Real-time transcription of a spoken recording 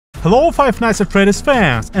Hello Five Nights at Freddy's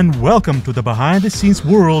fans, and welcome to the behind-the-scenes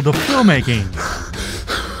world of filmmaking.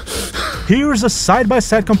 Here's a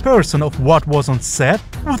side-by-side comparison of what was on set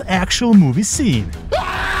with actual movie scene.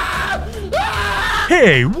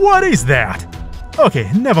 Hey, what is that? Okay,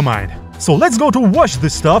 never mind. So let's go to watch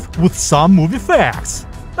this stuff with some movie facts.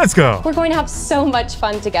 Let's go! We're going to have so much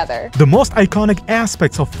fun together. The most iconic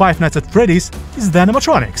aspects of Five Nights at Freddy's is the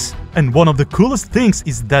animatronics. And one of the coolest things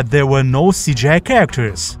is that there were no CGI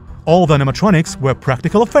characters. All the animatronics were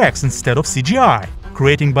practical effects instead of CGI,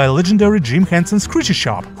 created by legendary Jim Henson's Creature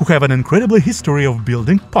Shop, who have an incredible history of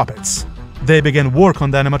building puppets. They began work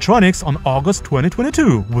on the animatronics on August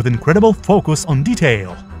 2022 with incredible focus on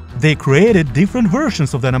detail. They created different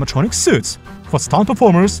versions of the animatronic suits for stunt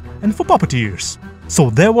performers and for puppeteers.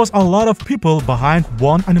 So there was a lot of people behind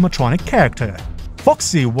one animatronic character.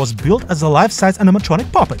 Foxy was built as a life-size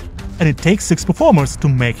animatronic puppet, and it takes 6 performers to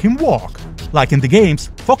make him walk. Like in the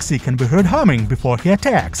games, Foxy can be heard humming before he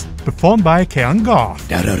attacks, performed by Karen Goff.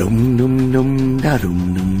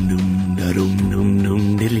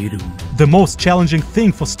 The most challenging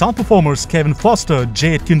thing for stunt performers Kevin Foster,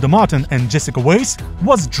 Jade Kindermartin and Jessica Weiss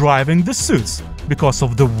was driving the suits, because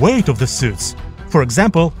of the weight of the suits. For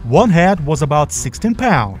example, one head was about 16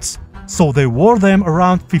 pounds, so they wore them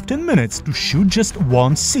around 15 minutes to shoot just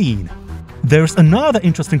one scene. There's another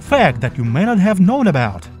interesting fact that you may not have known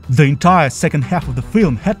about. The entire second half of the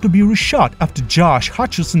film had to be reshot after Josh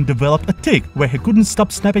Hutcherson developed a tic where he couldn't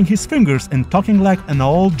stop snapping his fingers and talking like an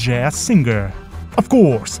old jazz singer. Of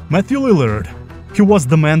course, Matthew Lillard. He was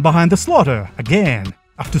the man behind the slaughter, again,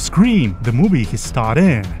 after Scream, the movie he starred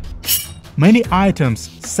in. Many items,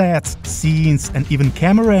 sets, scenes, and even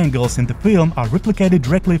camera angles in the film are replicated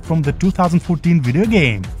directly from the 2014 video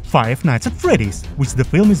game Five Nights at Freddy's, which the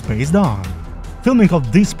film is based on. Filming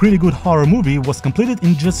of this pretty good horror movie was completed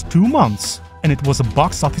in just 2 months, and it was a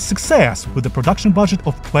box office success with a production budget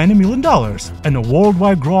of $20 million and a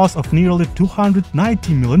worldwide gross of nearly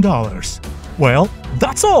 $290 million. Well,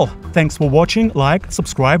 that's all! Thanks for watching, like,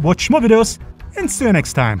 subscribe, watch more videos, and see you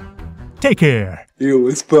next time. Take care! It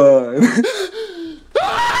was fun.